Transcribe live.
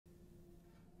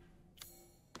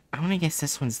I'm gonna guess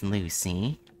this one's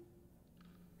Lucy.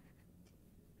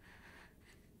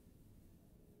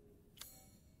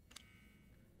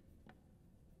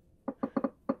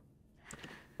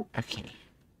 Okay.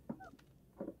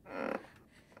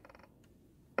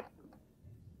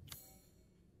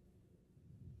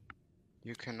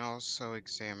 You can also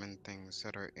examine things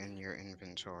that are in your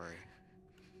inventory.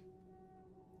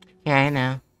 Yeah, I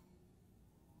know.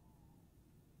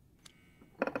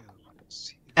 Let's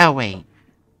see. Oh, wait.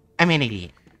 I'm an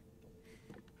idiot.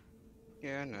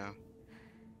 Yeah, no.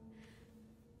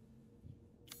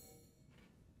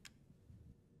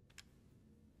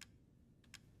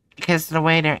 Because the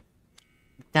way their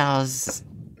dolls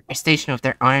are stationed with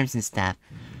their arms and stuff.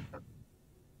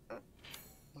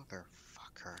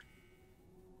 Motherfucker.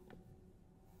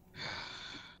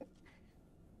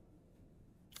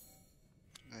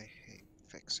 I hate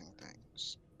fixing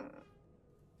things.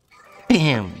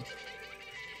 Bam!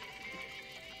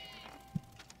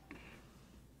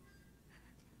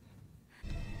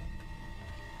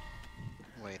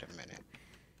 Wait a minute.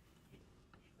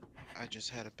 I just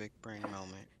had a big brain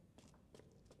moment.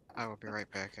 I will be right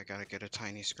back. I gotta get a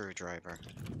tiny screwdriver.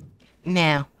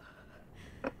 Now.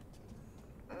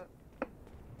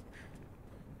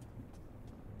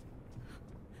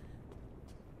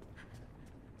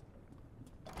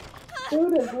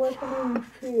 Dude is listening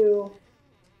to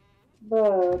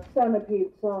the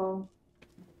Centipede song.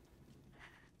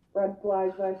 Red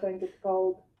Flags, I think it's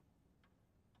called.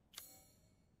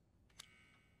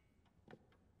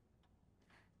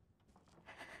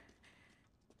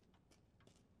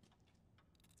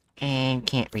 And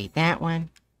can't read that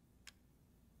one.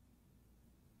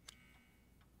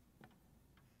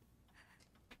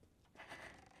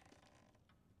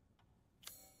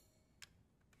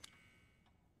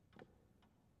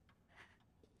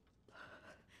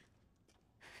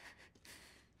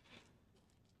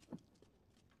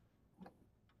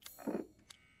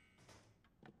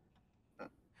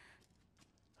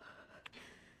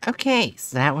 Okay,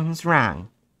 so that one was wrong.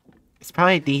 It's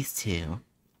probably these two.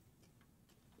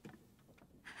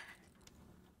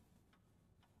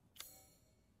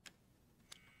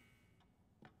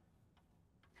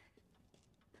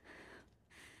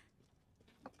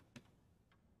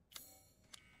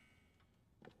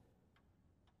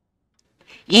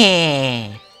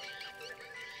 Yeah!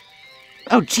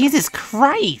 Oh, Jesus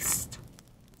Christ!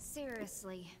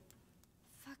 Seriously.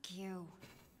 Fuck you.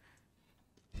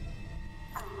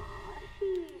 Oh,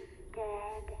 she's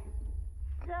dead.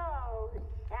 So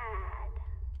sad.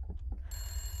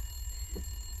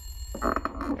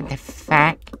 What the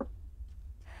fuck?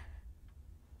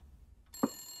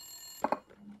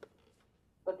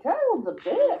 The child's a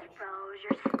bitch. Rose,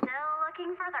 you're still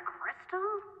looking for the crystal?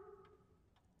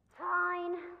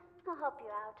 Fine. I'll help you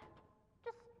out.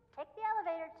 Just take the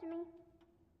elevator to me.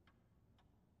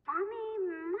 Mommy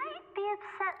might be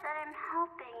upset that I'm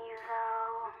helping you,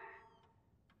 though.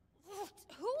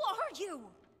 Who are you?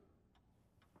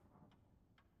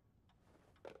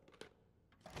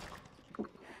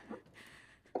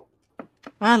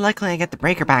 Well, luckily I got the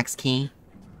breaker box key.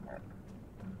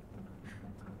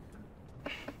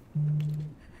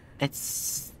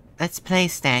 Let's play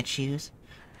statues.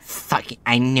 Fuck it,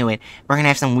 I knew it. We're gonna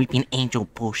have some weeping angel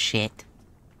bullshit.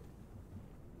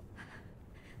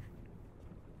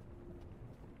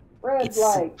 Red It's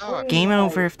light, Oh, green game light.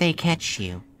 over if they catch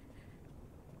you.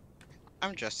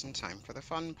 I'm just in time for the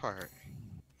fun part.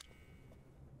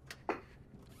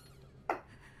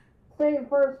 Save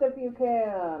first if you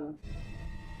can.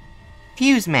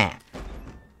 Fuse map.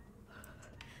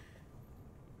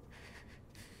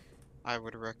 I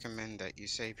would recommend that you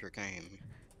save your game.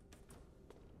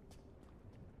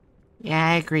 Yeah,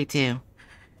 I agree too.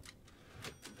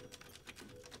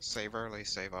 Save early,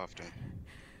 save often.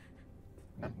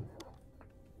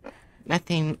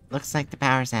 Nothing looks like the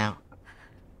power's out.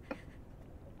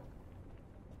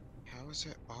 How is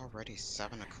it already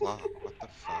 7 o'clock? What the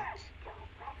fuck?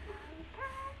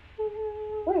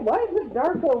 Wait, why is it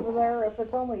dark over there if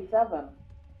it's only 7?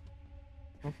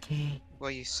 Okay. Well,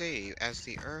 you see, as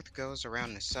the Earth goes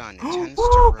around the Sun, it tends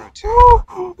to rotate.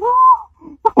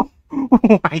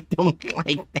 I don't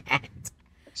like that.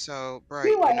 So, Bright,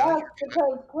 Do I you know ask you're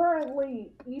because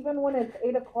currently, even when it's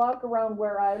 8 o'clock around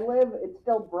where I live, it's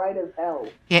still bright as hell.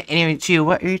 Yeah, anyway, Chew,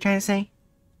 what are you trying to say?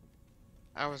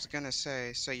 I was gonna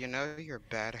say, so you know your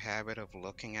bad habit of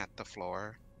looking at the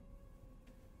floor?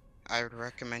 I would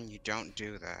recommend you don't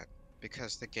do that,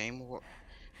 because the game will...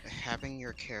 having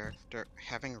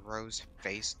Rose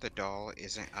face the doll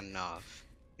isn't enough.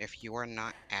 If you are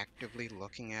not actively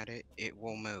looking at it, it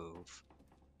will move.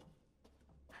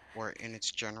 Or in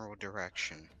its general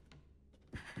direction.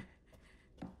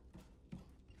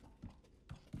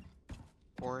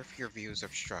 or if your view's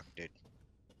obstructed.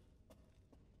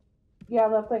 Yeah,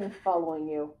 the thing's following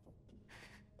you.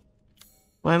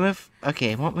 What move?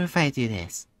 Okay, what move if I do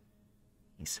this?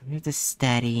 Okay, so move to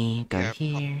study, go Yeah,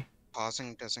 here.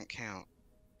 Pausing doesn't count.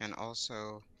 And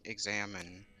also,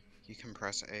 examine. You can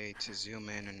press A to zoom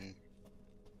in and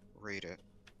read it.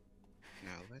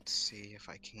 Now let's see if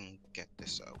I can get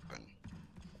this open.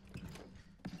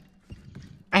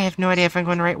 I have no idea if I'm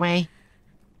going the right way.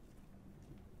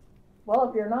 Well,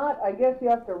 if you're not, I guess you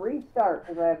have to restart,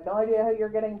 because I have no idea how you're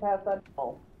getting past that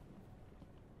wall.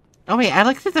 Oh wait, I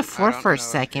looked at the I floor don't for a know if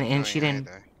second you're and she going didn't.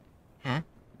 either. Huh?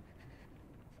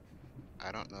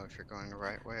 I don't know if you're going the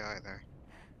right way either.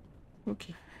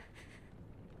 Okay.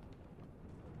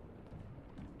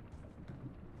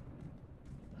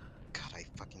 God, I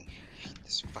fucking hate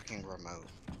this fucking remote.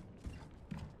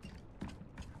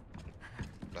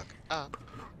 Look up.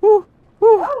 Woo!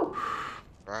 Woo! Oh!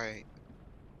 Right.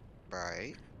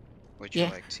 Right. Would you Yeah.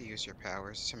 like to use your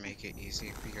powers to make it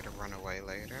easy for you to run away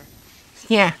later?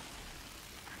 Yeah.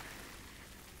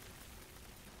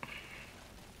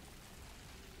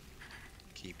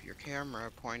 Keep your camera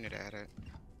pointed at it.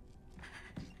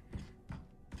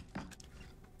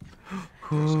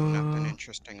 There's nothing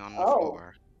interesting on the Oh.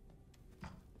 floor.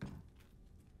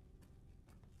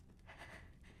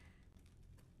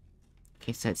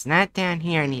 Okay, so it's not down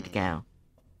here I need to go.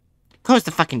 Close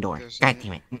the fucking door. There's God n-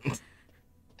 damn it.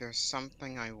 There's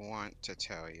something I want to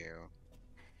tell you.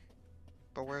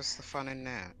 But where's the fun in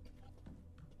that?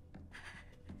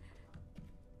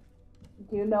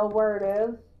 Do you know where it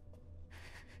is?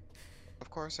 Of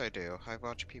course I do. I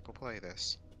watch people play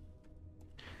this.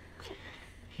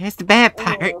 Here's the bad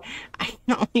part. Oh. I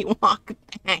can only walk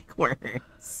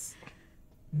backwards.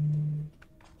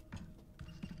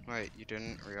 Wait, you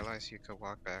didn't realize you could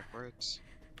walk backwards?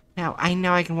 No, I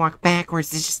know I can walk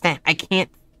backwards. It's just that I can't.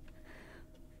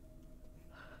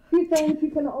 She's saying she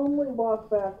can only walk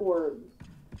backwards.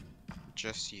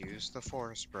 Just use the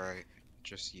force, Bright.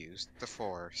 Just use the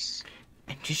force.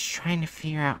 I'm just trying to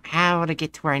figure out how to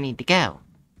get to where I need to go.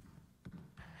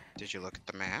 Did you look at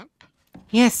the map?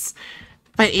 Yes,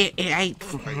 but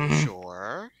Are you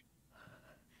sure?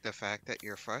 The fact that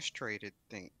you're frustrated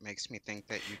makes me think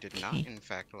that you did not, Okay. in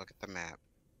fact, look at the map.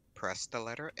 Press the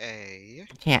letter A.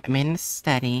 Yeah, I'm in the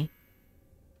study.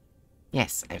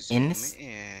 Yes, I'm in the. Zoom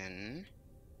in.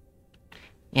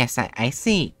 Yes, I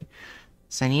see.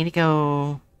 So I need to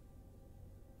go.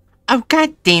 Oh,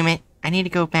 god damn it! I need to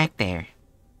go back there.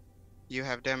 You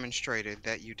have demonstrated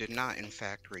that you did not, in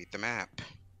fact, read the map.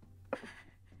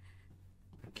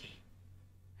 Okay.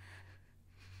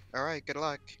 Alright, good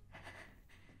luck.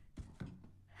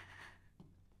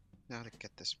 Now to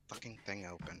get this fucking thing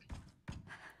open.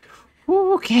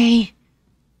 Okay.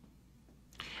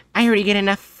 I already get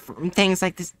enough from things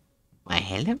like this. Well,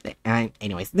 hello there.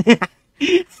 Anyways.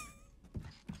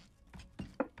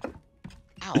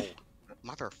 Ow!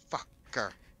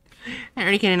 Motherfucker! I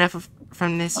already get enough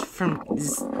from this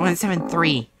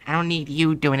 173. I don't need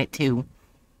you doing it too.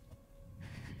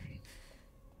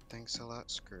 Thanks a lot,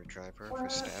 Screwdriver, for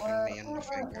stabbing me in the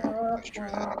finger. Let's try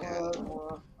that again.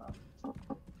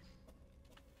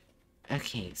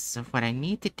 Okay, so what I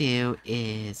need to do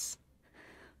is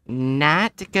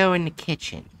not to go in the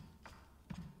kitchen.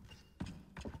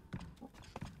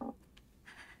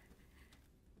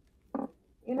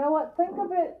 You know what? Think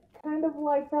of it kind of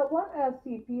like that one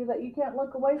SCP that you can't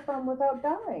look away from without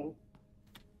dying.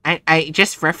 I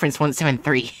just referenced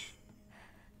 173.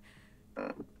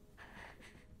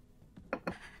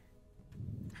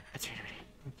 That's right.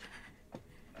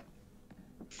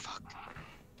 Fuck.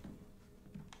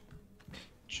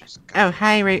 Just got Oh,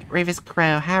 hi, Ravis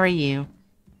Crow. How are you?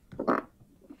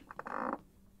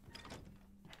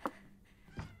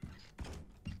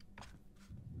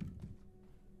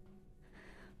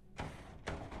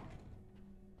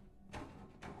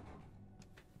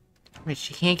 Wait,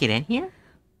 she can't get in here?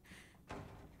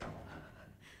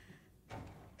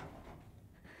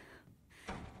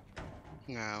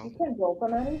 No. You can't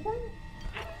open anything?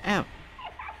 Oh.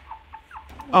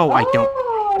 Oh, I don't.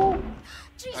 Oh!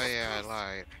 Jesus Oh yeah, I Christ.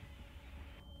 lied.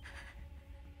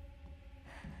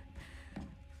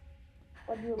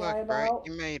 What'd you lie Look, Bright, about?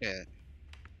 you made it.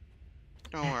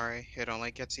 Don't worry, it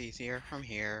only gets easier from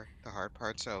here. The hard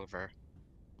part's over.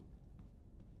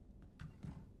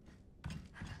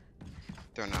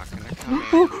 They're not gonna come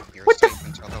in. You're What the safe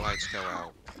until the lights go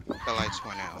out. The lights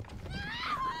went out.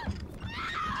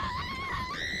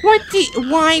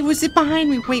 Why was it behind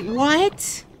me? Wait,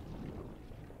 what?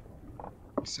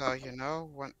 So, you know,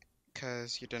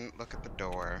 cause you didn't look at the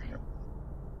door.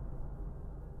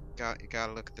 You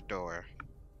gotta look at the door.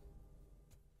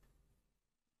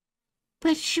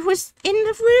 But she was in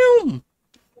the room!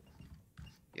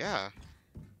 Yeah.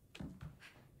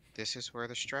 This is where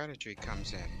the strategy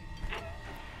comes in.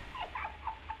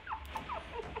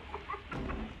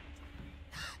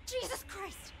 Jesus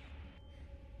Christ!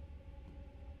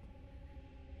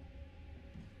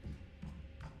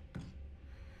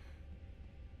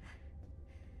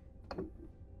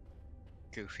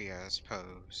 Goofy ass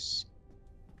pose.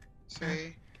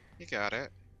 See? You got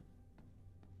it.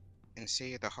 And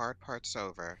see, the hard part's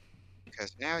over.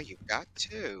 Because now you've got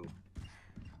two.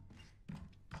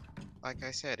 Like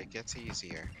I said, it gets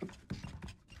easier.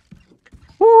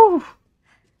 Woo!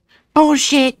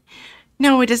 Bullshit!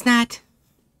 No, it does not.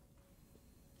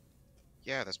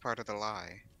 Yeah, that's part of the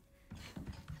lie.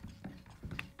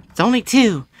 It's only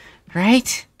 2,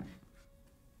 right?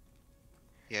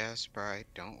 Yes, Bright,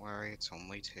 don't worry, it's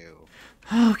only 2.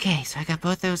 Okay, so I got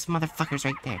both those motherfuckers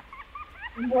right there.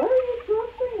 Why are you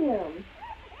trusting him?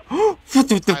 What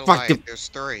the I fuck? lied, there's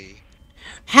 3.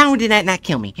 How did that not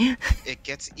kill me? It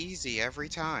gets easy every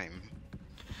time.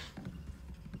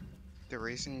 The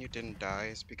reason you didn't die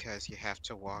is because you have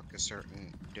to walk a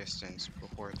certain distance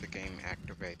before the game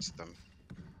activates them.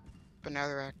 But now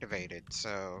they're activated,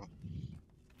 so...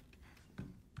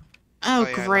 Oh, yeah,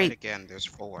 I lied great. again, there's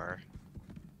 4.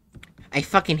 I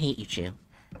fucking hate you, Chew.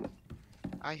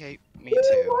 I hate me Dude,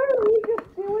 too. why are you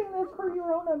just doing this for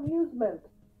your own amusement?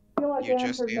 I feel like You I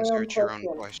just answered my answered your own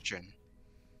question. question.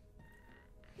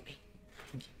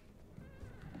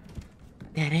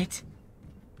 That it?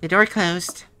 The door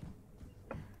closed.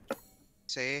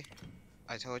 See?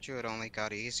 I told you it only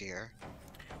got easier.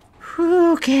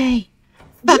 Okay.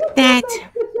 Fuck You that. said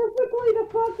specifically to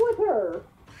fuck with her.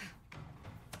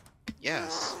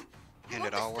 Yes. And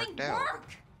it all worked out,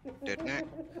 didn't it?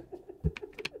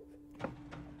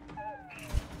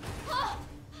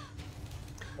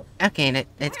 Okay,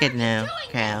 that's good to know,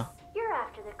 Crow. You're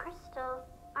after the crystal,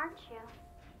 aren't you?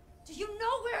 Do you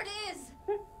know where it is?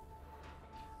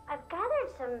 I've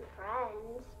gathered some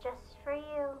friends just for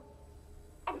you.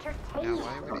 Entertain Now,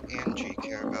 why would Angie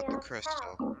care about the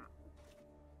crystal?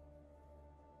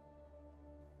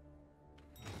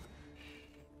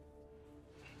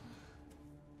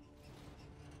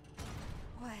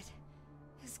 What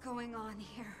is going on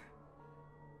here?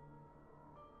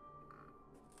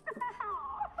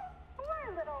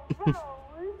 Poor little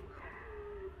Rose.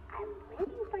 I'm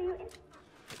waiting for you in...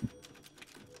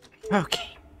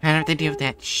 Okay. I don't have to deal with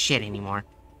that shit anymore.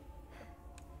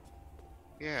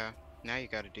 Yeah, now you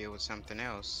gotta deal with something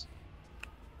else.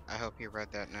 I hope you read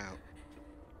that note.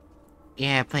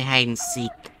 Yeah, play hide and seek.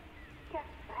 Your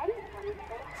friends want to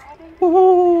play hide and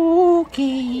Okay.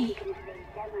 you can save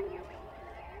them on your way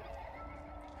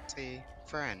here. See?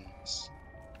 Friends.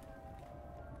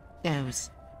 Those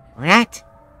were not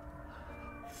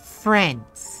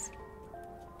friends.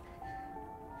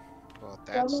 Well,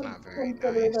 that's Some not very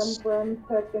consider nice. them friends,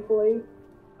 technically.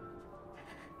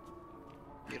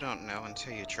 You don't know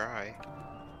until you try.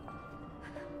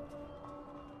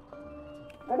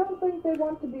 I don't think they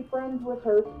want to be friends with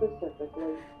her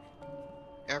specifically.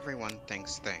 Everyone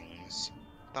thinks things.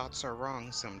 Thoughts are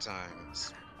wrong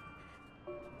sometimes.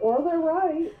 Or they're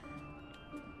right.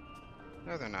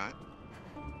 No, they're not.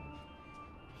 I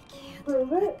can't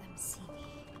Prove let it. them see me.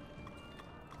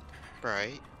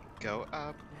 Bright, go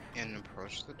up and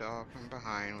approach the doll from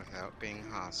behind without being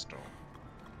hostile.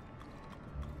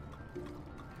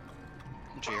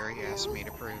 Jerry asked me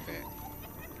to prove it.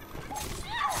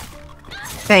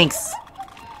 Thanks.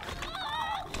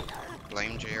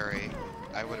 Blame Jerry.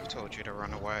 I would have told you to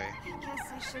run away. I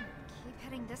guess I should keep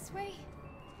heading this way?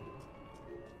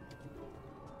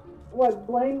 What,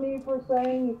 blame me for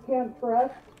saying you can't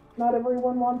trust? Not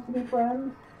everyone wants to be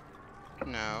friends?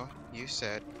 No, you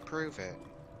said prove it.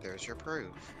 There's your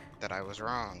proof that I was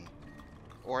wrong.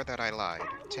 Or that I lied.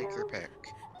 Take your pick.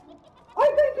 I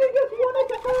think you just wanted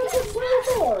to find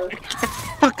his more. Get the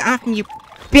fuck off me, you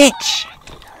bitch!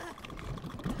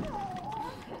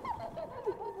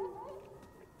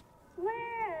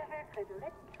 Wherever could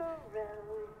little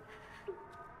Rose be?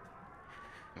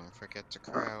 Don't forget to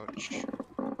crouch.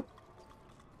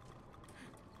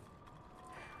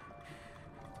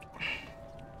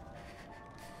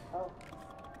 Oh.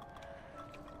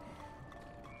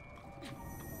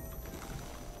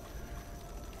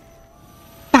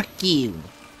 Fuck you.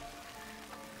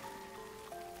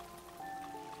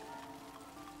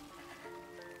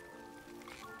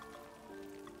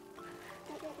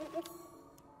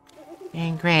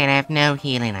 And great, I have no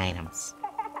healing items.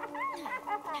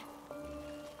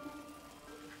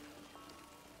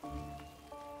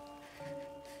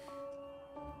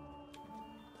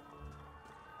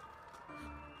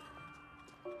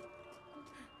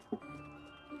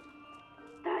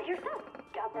 You're so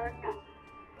stubborn.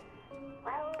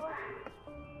 Well,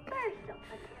 there's still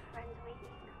plenty of friends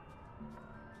waiting.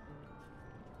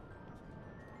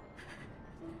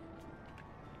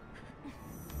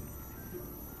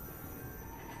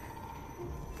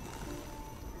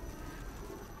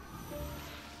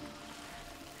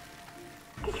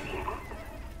 Did you hear that?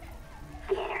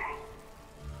 Get her.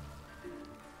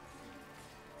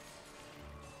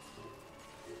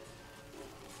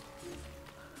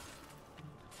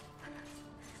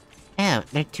 Oh,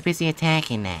 they're too busy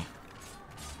attacking now.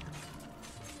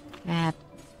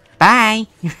 Bye!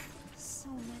 So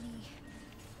many.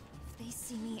 If they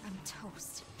see me, I'm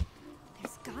toast.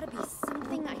 There's gotta be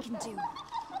something I can do.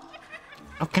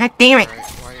 Oh, god damn it! Right,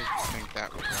 why did you think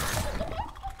that would work?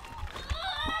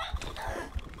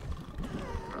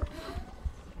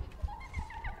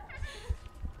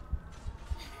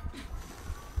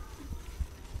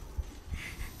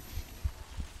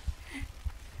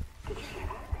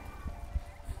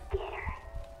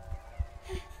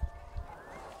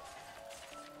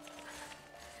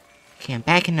 Okay, I'm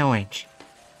back in Orange.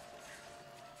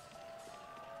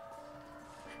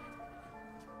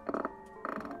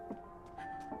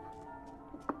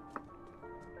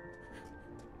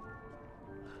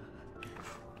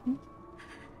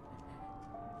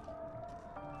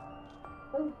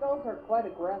 Those dogs are quite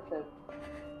aggressive.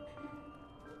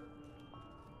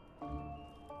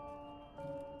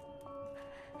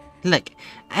 Look,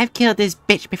 I've killed this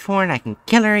bitch before and I can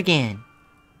kill her again.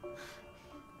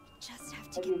 Just have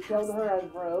to Have get you killed past her as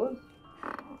Rose?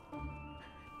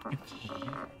 Okay.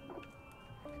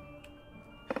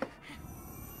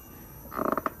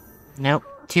 Nope,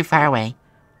 too far away.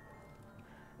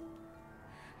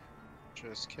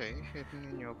 Just stay hidden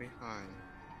and you'll be fine.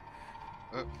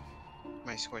 Oh,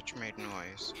 my switch made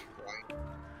noise. Why?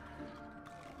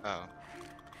 Oh.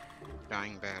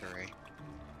 Dying battery.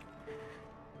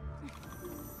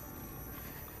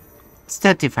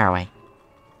 Still too far away.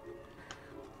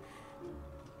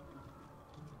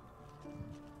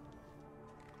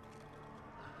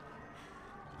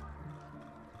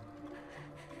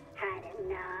 Had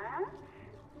enough?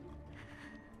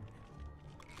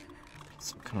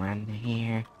 So come around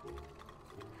here.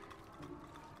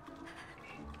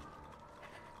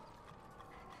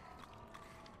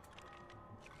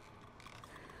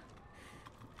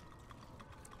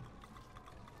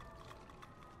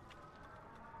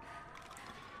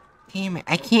 Damn it,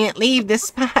 I can't leave this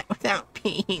spot without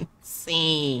being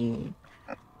seen.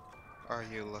 Are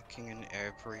you looking in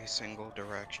every single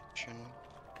direction?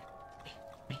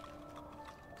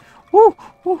 Woo!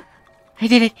 Woo! I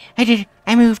did it! I did it!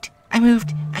 I moved! I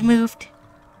moved! I moved!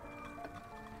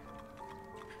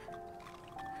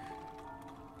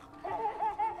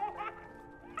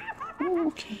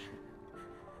 Okay.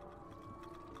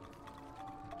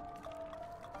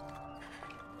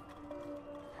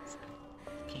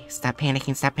 Okay, stop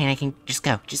panicking, stop panicking. Just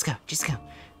go, just go, just go.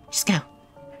 Just go.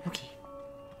 Okay.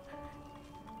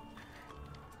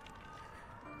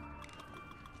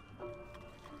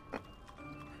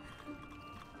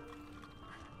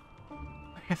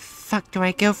 Where the fuck do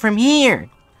I go from here?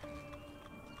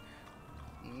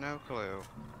 No clue.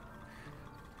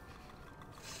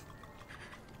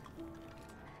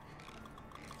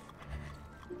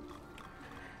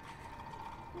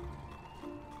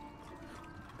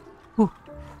 Whew.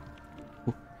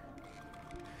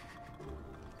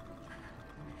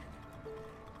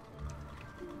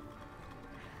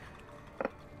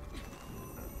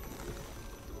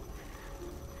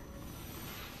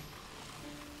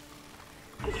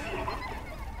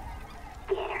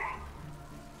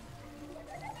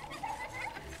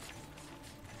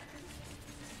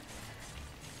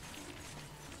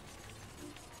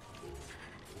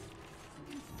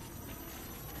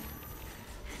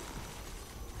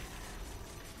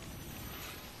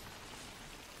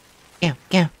 Go,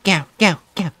 go, go, go,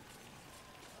 go.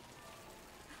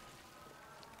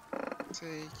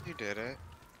 See, you did it.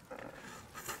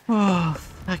 Oh,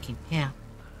 fucking hell.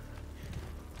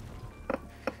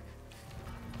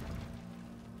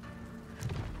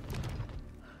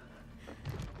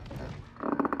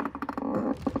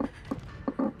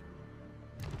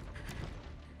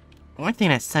 One thing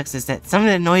that sucks is that some of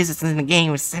the noises in the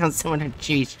game would sound similar to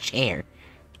Chewy's chair.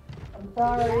 I'm You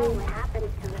sorry. know what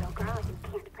happens to little girls who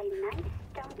can't play nice,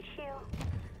 don't you?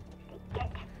 They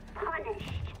get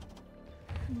punished.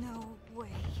 No way.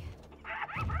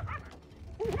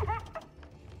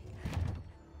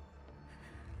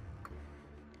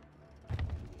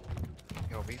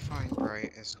 You'll be fine,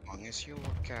 Bright. As long as you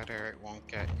look at her, it won't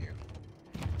get you.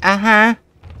 Uh-huh.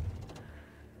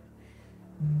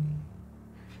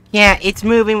 Yeah, it's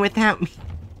moving without me.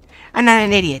 I'm not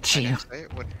an idiot, I Chew. didn't say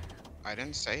it would. I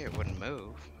didn't say it wouldn't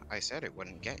move. I said it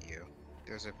wouldn't get you.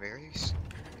 There's a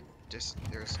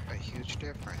there's a huge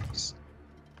difference.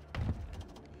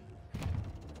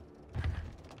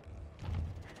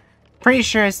 Pretty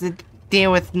sure it's the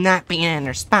deal with not being in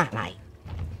their spotlight.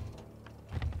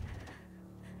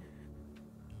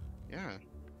 Yeah.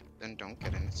 Then don't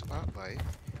get in the spotlight,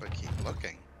 but keep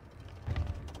looking.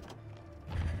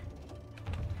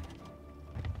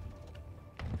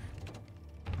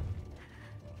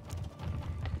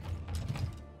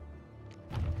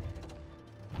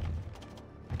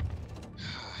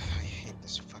 I hate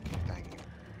this fucking thing.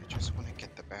 I just want to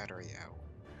get the battery out.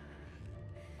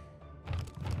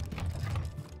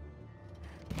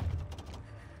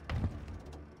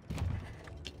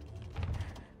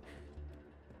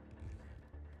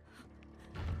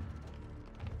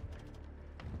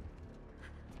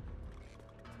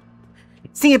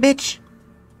 See ya, bitch.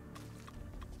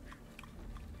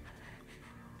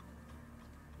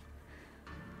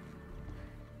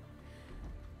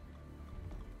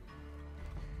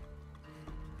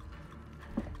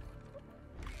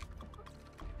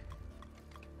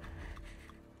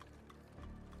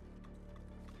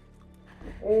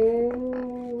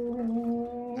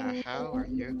 Now, how are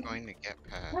you going to get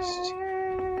past?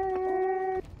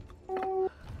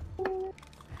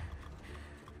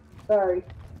 Sorry.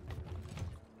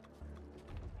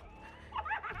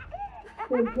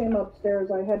 Kid came upstairs.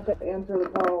 I had to answer the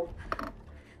call.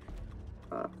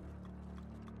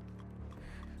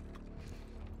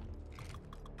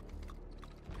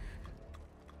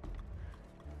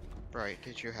 Right,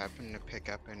 did you happen to pick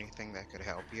up anything that could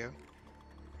help you?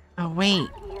 Oh, wait.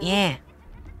 Yeah.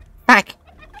 Fuck.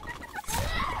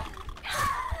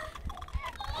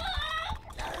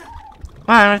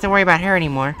 Well, I don't have to worry about her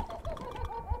anymore.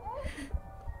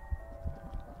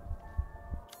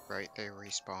 Right, they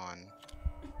respawn.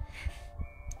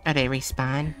 Oh, they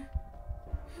respawn?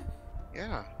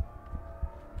 Yeah.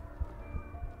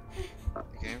 The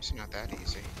game's not that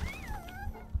easy.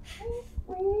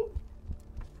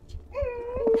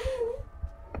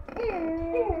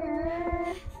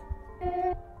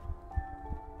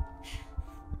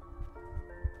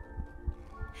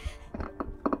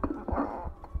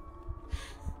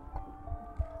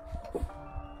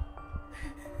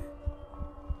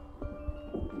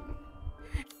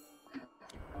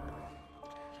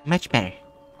 Much better.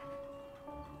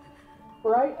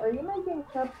 Bright, are you making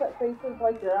upset faces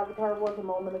like your avatar was a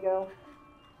moment ago?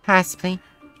 Possibly.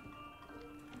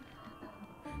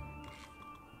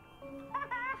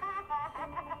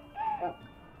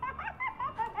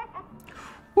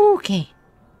 Okay.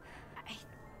 I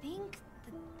think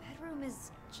the bedroom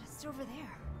is just over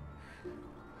there.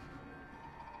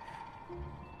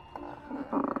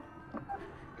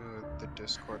 Ooh, the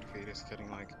Discord feed is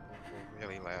getting like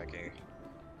really laggy.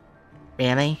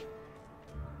 Really?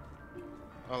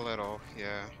 A little,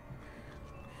 yeah.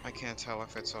 I can't tell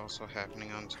if it's also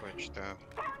happening on Twitch though.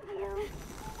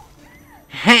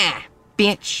 Ha!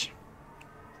 Bitch!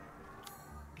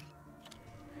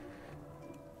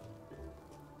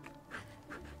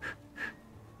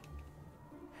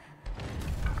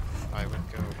 I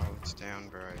would go while it's down,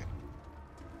 Bright.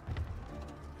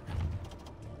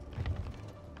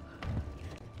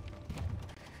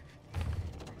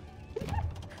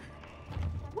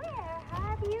 Where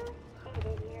have you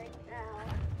hidden yourself?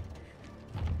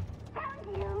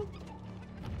 Found you.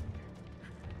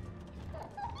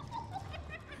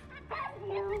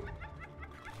 Found you.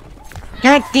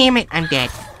 God damn it, I'm dead.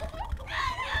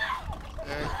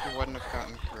 You wouldn't have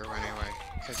gotten through anyway,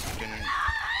 because you didn't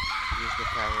use the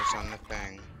powers on the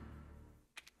thing.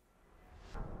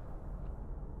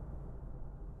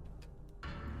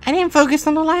 I didn't focus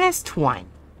on the last one.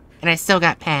 And I still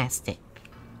got past it.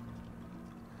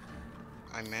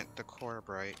 I meant the core,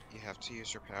 Bright. You have to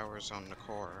use your powers on the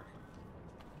core.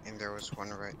 And there was one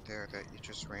right there that you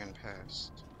just ran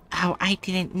past. Oh, I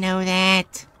didn't know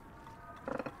that.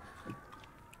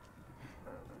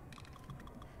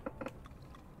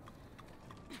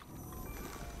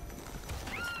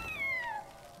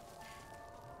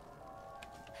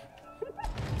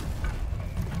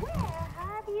 Where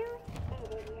have you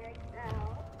hidden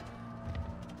yourself?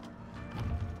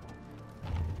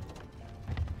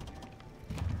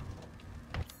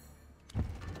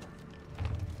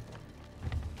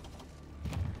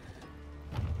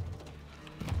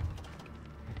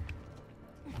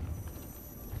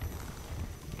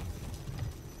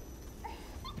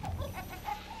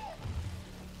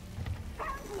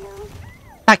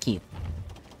 Fuck you.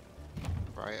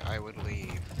 Right, I would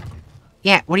leave.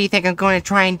 Yeah, what do you think I'm going to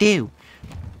try and do?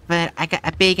 But I got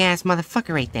a big ass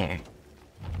motherfucker right there.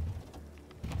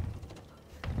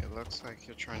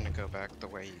 trying to go back the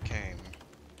way you came.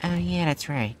 Oh, yeah, that's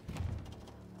right.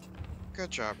 Good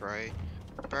job, Bright.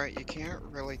 Bright, you can't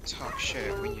really talk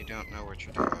shit when you don't know what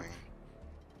you're doing.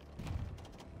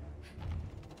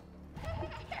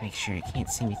 Make sure it can't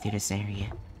see me through this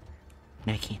area.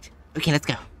 No, I can't. Okay, let's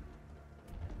go.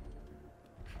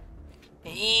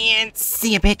 And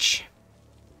see ya, bitch.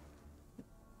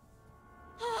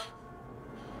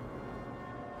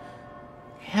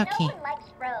 No Okay. one likes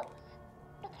Rose.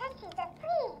 Because she's a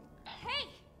freak. Hey!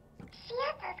 She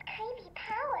has those crazy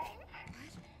powers.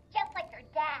 Just like her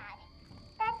dad.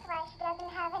 That's why she doesn't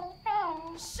have any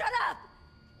friends. Shut up!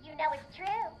 You know it's true.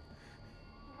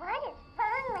 What is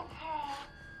wrong with her?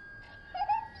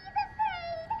 She's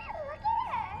afraid. Look at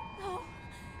her. No!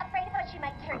 Afraid of what she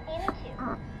might turn into.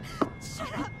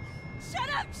 Shut up! Shut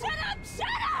up! Shut up!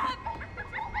 Shut up!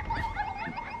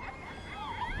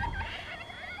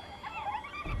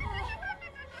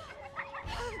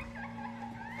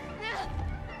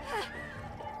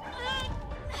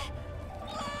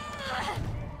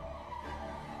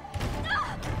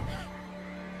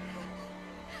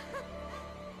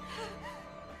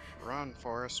 Run,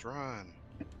 Forrest, run.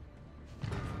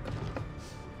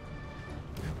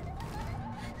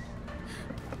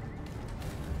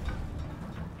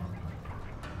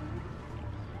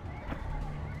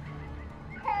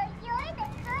 So you're the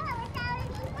girl without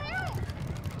any friends.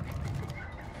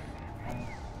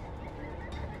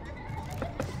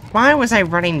 Why was I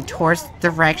running towards the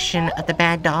direction of the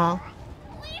bad doll?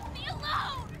 Leave me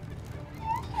alone! You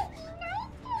should be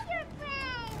nice to your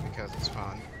friends. Because it's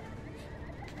fun.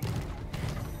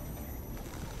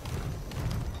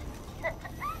 Rose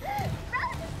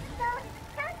is so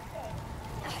disgusting.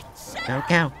 Shut Go, up!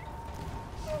 go.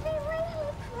 Everyone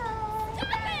hates Rose.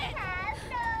 Stop it! Has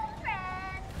no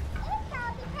friends. It's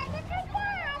all because of her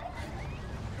dad.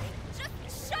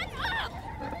 Just shut up!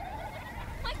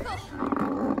 Michael!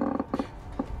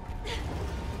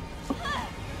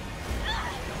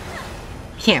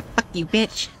 Yeah, fuck you,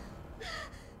 bitch.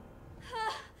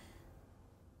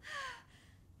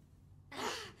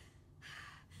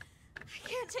 I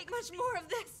can't take much more of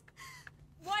this.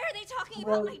 Why are they talking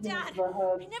about my Rose dad? needs the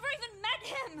hug. I never even met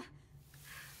him.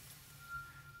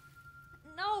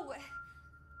 No,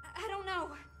 I don't know.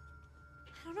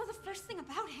 I don't know the first thing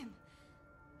about him.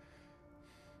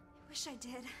 I wish I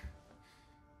did.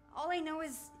 All I know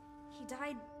is he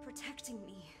died protecting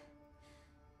me.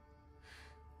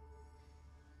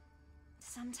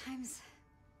 Sometimes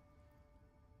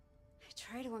I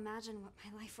try to imagine what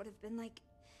my life would have been like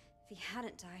if he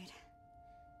hadn't died.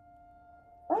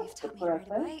 They've That's taught me to ride a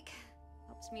depressing. bike,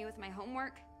 helped me with my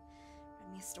homework,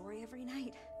 read me a story every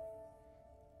night.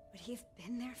 Would he have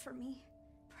been there for me,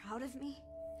 proud of me?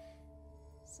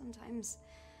 Sometimes,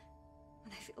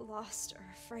 when I feel lost or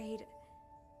afraid,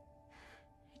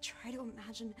 I try to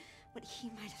imagine what he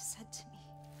might have said to me.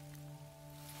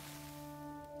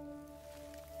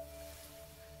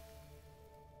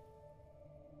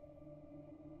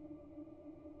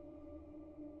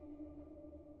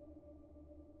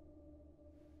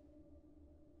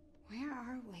 Where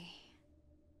are we?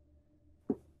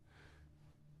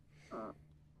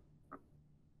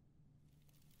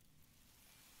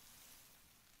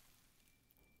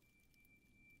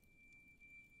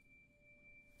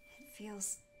 It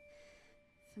feels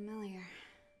familiar.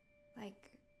 Like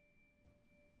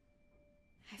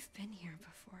I've been here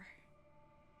before.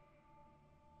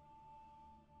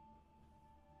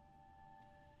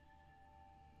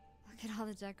 Look at all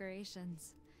the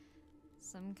decorations.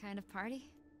 Some kind of party?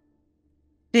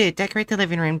 Dude, decorate the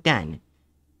living room, done.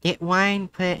 Get wine,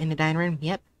 put it in the dining room,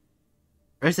 yep.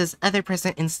 Rose's other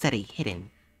present in study,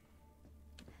 hidden.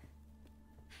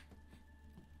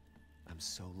 I'm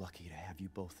so lucky to have you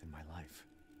both in my life.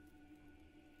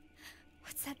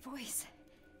 What's that voice?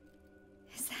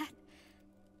 Is that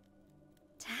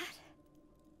Dad?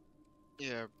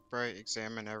 Yeah, Bright,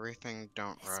 examine everything,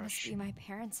 don't This must rush. be my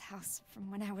parents' house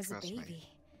from when I was Trust a me. baby.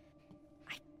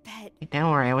 I bet Don't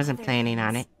worry, I wasn't other planning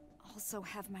on things it. also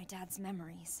have my dad's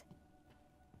memories.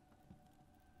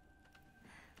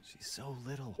 She's so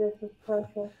little. This is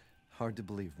precious. Hard to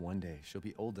believe one day she'll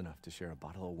be old enough to share a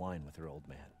bottle of wine with her old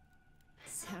man.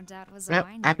 So Dad was a Well,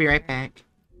 wine I'll be right drinker. back.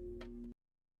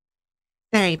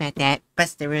 Sorry about that.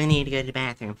 Buster really needed to go to the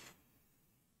bathroom.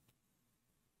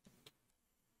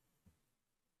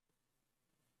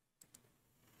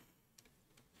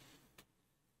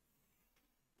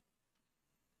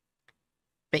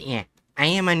 But yeah, I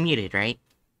am unmuted, right?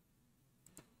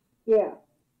 Yeah.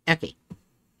 Okay.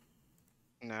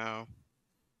 No,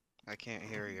 I can't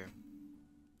hear you.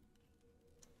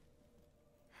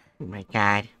 Oh my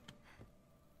god.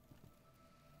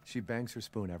 She bangs her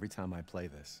spoon every time I play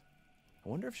this. I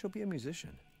wonder if she'll be a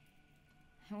musician.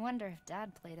 I wonder if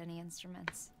Dad played any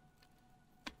instruments.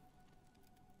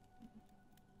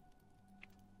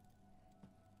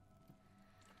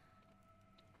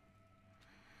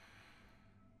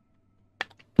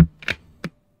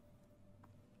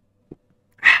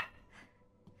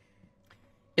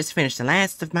 Just finished the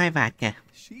last of my vodka.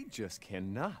 She just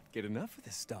cannot get enough of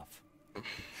this stuff.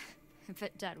 I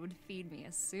bet Dad would feed me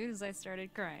as soon as I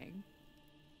started crying.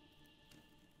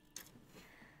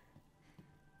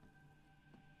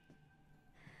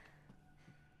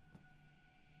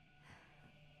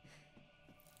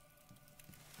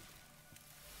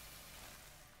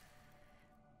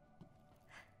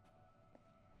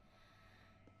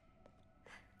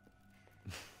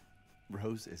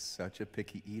 Rose is such a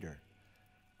picky eater.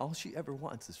 All she ever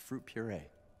wants is fruit puree.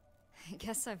 I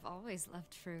guess I've always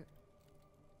loved fruit.